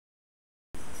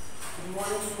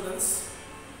morning students.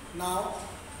 Now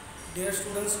dear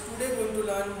students, today we are going to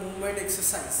learn movement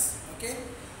exercise. Okay,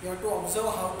 you have to observe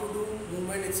how to do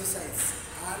movement exercise,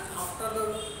 and after the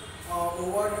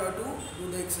over you have to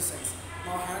do the exercise.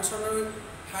 Now hands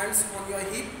on your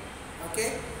hip. Okay,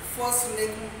 first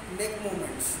neck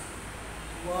movements.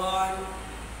 1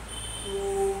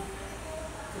 2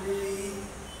 3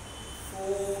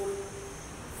 4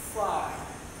 5.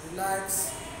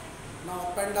 Relax. Now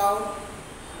up and down.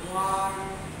 1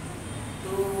 2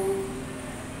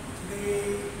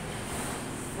 3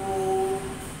 4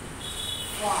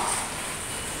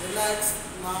 5. Relax.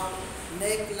 Now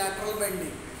neck lateral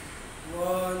bending.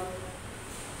 1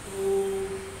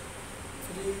 2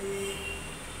 3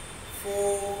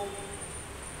 4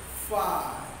 5.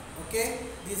 Okay,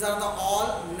 these are the all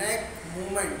neck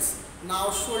movements.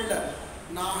 Now shoulder.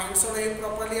 Now hands on the hip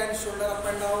properly and shoulder up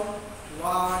and down.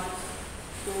 1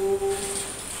 2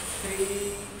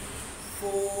 3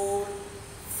 4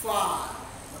 5.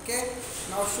 Okay,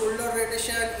 now shoulder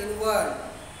rotation inward.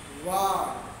 1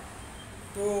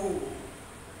 2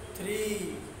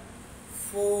 3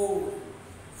 4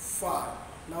 5.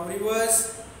 Now reverse.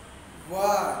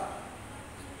 1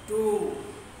 2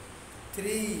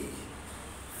 3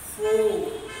 4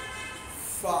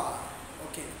 5.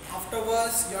 Okay,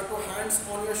 afterwards you have to hands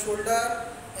on your shoulder,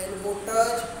 elbow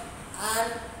touch,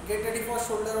 and get ready for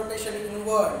shoulder rotation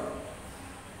inward.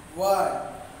 1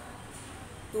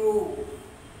 2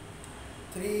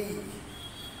 3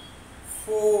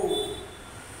 4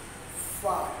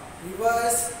 5.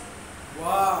 Reverse.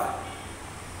 1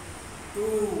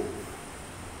 2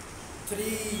 3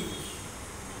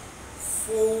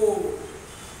 4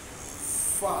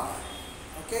 5.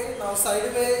 Okay, now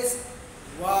sideways.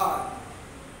 1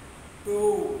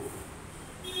 2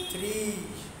 3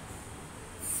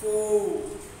 4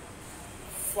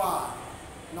 5.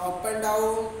 Now up and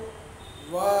down.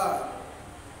 1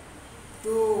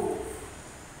 2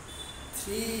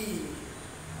 3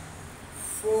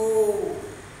 4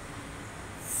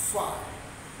 5.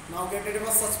 Now get ready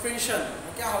for suspension.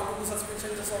 Okay, how to do suspension?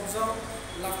 Just observe.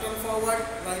 Left hand forward,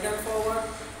 right hand forward,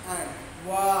 and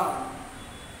 1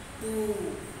 2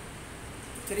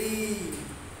 3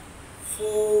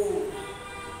 4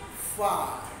 5.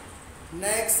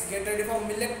 Next, get ready for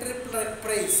military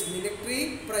press.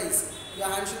 Military press. Your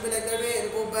hand should be like that way.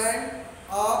 Elbow bend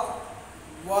up.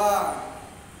 1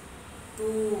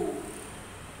 2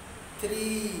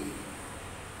 3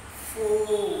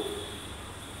 4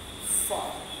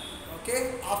 5. Okay.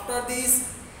 After this,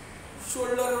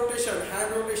 shoulder rotation,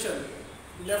 hand rotation.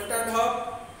 Left hand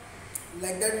up,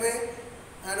 like that way,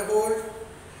 and hold.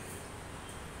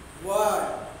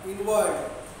 1 inward.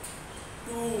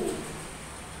 2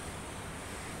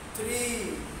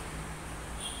 3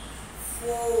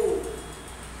 4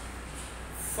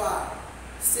 5.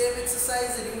 Same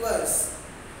exercise reverse.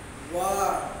 1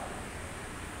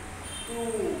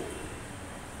 2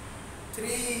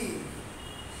 3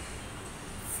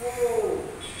 4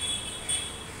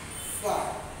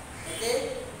 5. Okay,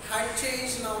 hand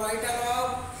change. Now right hand up,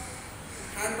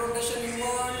 hand rotation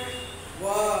inward.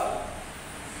 1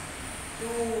 2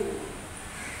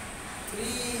 3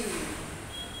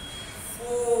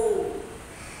 4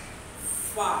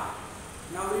 5.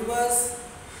 Now reverse.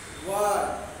 1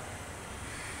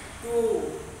 2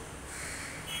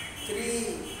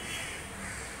 3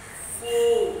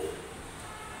 4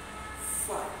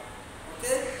 5.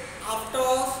 Okay, after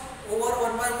over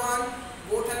one by one,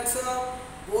 both hands up,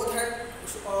 both hand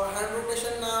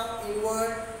rotation now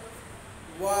inward.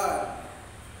 1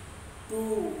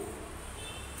 2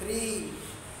 3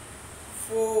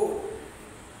 4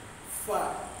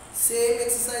 5. Same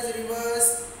exercise reverse.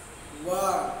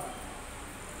 1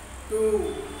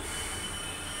 2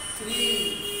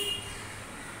 3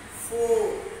 4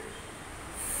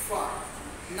 5.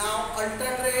 Now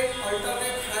alternate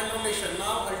hand rotation.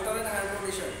 Now alternate hand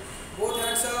rotation. Both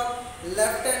hands up.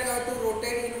 Left hand you have to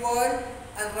rotate inward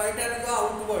and right hand you go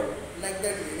outward, like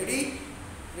that way. Ready?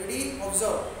 Ready?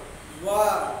 Observe.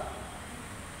 1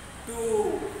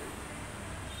 2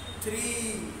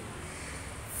 3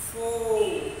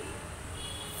 4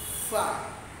 5.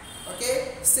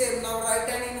 Okay, same. Now right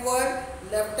hand inward,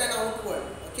 left hand outward.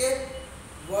 Okay,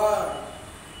 1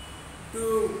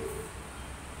 2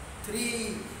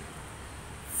 3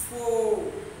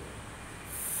 4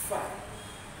 5.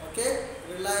 Okay,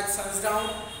 relax, hands down.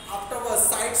 Afterwards,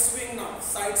 side swing now.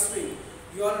 Side swing.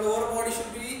 Your lower body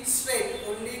should be straight.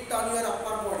 Only turn your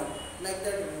upper body, like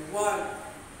that. 1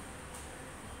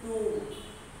 2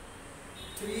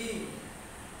 3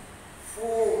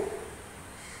 4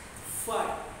 5.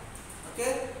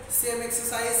 Okay, same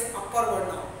exercise upward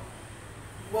now.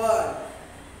 1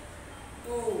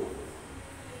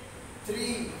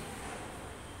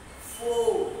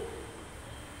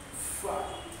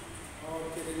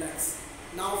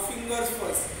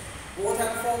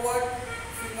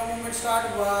 movement start.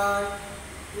 1,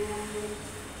 2,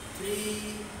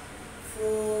 3,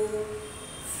 4,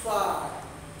 5.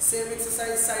 Same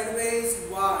exercise sideways.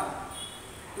 1,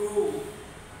 2,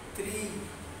 3,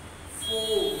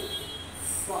 4,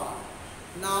 5.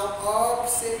 Now up.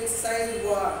 Same exercise.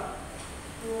 1,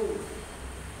 2,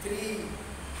 3,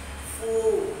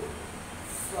 4,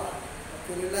 5.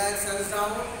 Okay, relax, hands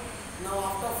down. Now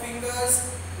after fingers,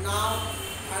 now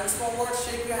hands forward,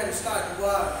 shake your hands. Start.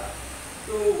 1,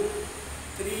 2,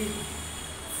 3,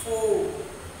 4,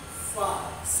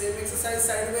 5. Same exercise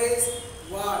sideways.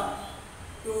 1,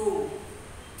 2,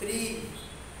 3,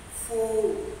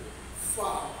 4,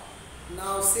 5.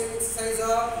 Now same exercise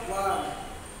up. 1,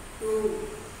 2,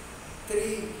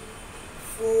 3,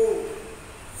 4,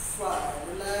 5.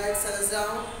 Relax, hands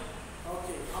down.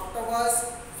 Okay. Afterwards,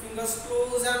 fingers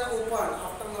close and open.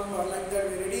 After number like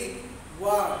that. We ready?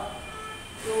 1,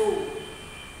 2,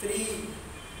 3,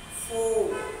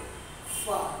 4,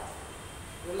 5.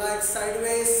 Relax,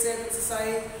 sideways. Same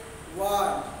exercise.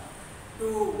 1,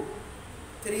 2,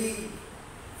 3,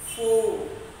 4,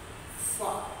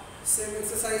 5. Same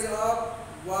exercise up.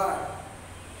 1,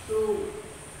 2,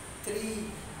 3,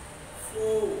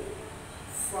 4,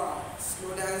 5.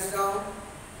 Slow hands down.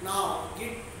 Now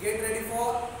get ready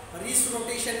for wrist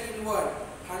rotation inward.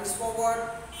 Hands forward.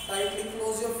 Tightly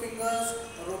close your fingers.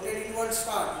 Rotate inward.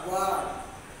 Start. 1,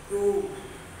 2,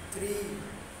 3,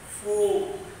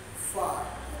 4, 5.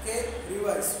 Okay.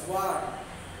 Reverse. 1,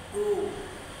 2,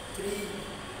 3,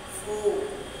 4,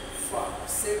 5.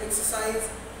 Same exercise.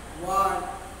 1,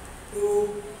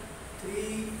 2,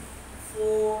 3,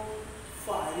 4,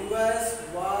 5. Reverse.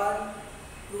 1,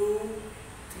 2,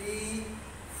 3,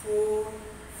 4,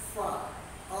 5.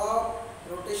 Up.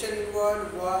 Rotation inward.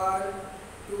 1,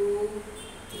 2,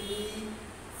 3,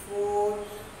 4,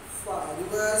 5.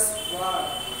 Reverse. 1,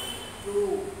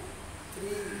 2, 3,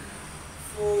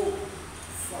 4,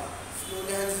 5.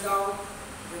 Slowly hands down.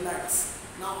 Relax.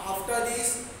 Now after this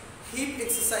hip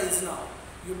exercise, now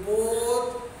you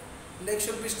both legs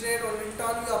should be straight. Only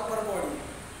turn your upper body.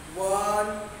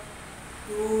 1,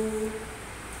 2,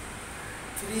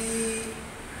 3,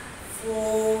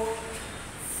 4,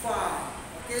 5.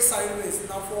 Okay, sideways.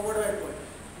 Now forward backward.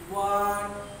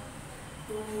 1,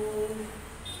 2,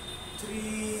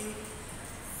 3,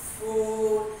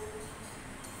 4,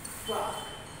 5.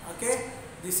 Okay,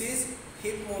 this is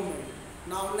hip movement.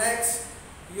 Now next,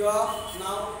 your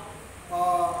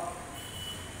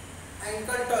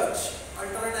ankle touch,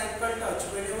 alternate ankle touch.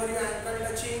 Whenever your ankle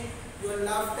touching, your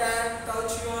left hand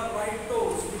touch your right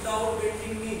toes without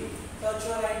bending knee. Touch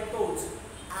your right toes,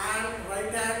 and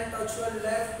right hand touch your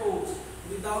left toes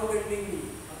without bending knee.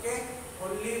 Okay,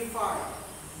 only 5.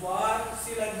 1,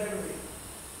 see like that way.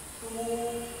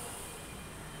 2,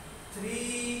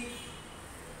 3,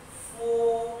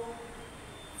 4,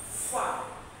 5.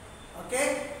 Okay,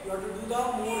 you have to do the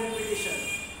more repetition.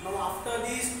 Now after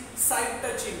this, side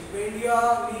touching. Bend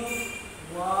your knee.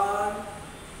 1,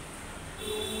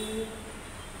 2,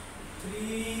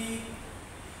 3,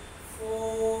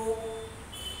 4,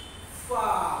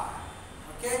 5.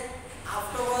 Okay.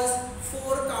 Afterwards,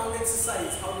 4 count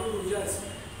exercise. How to do? Just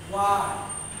 1,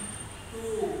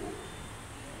 2,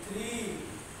 3,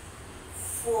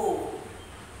 4.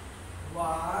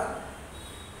 1,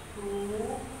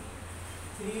 2,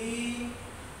 3,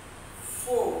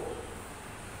 4.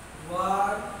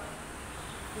 1,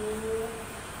 2,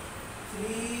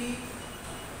 3,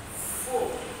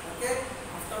 4. Okay.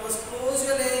 Afterwards, close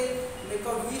your leg. Make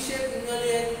a V shape in your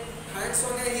leg. Hands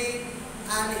on your hip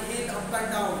and heel up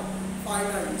and down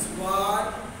 5 times.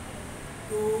 1,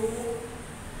 2,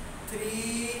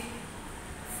 3,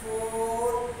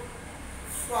 4,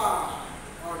 5.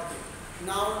 Okay.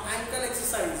 Now ankle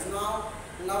exercise. Now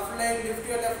left leg, lift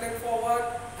your left leg forward,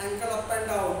 ankle up and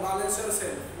down, balance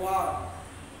yourself. 1,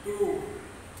 2,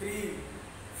 3,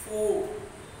 4,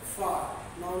 5.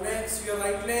 Now next, your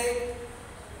right leg.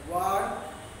 1,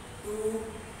 2,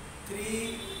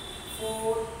 3,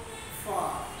 4,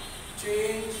 5.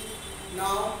 Change.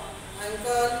 Now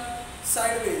ankle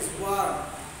sideways. 1,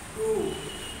 2,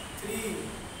 3,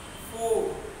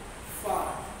 4, 5.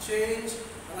 Change.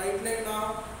 Right leg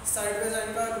now sideways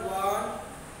ankle. 1,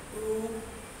 2,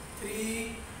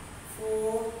 3,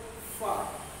 4, 5.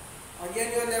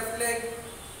 Again your left leg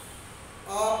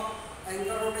up,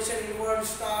 ankle rotation inward.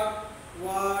 Start.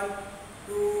 1,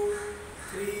 2,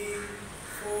 3,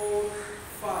 4,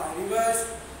 5. Reverse.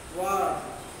 1,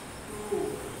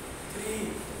 2,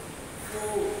 3,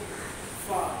 4,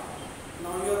 5.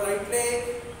 Now your right leg.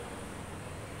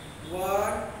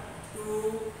 1,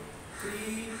 2,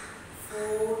 3,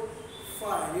 4,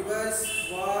 5. Reverse.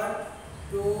 1,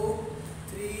 2,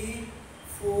 3,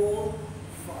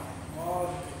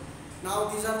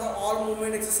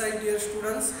 important exercise, dear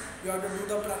students. You have to do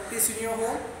the practice in your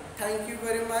home. Thank you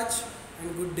very much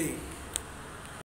and good day.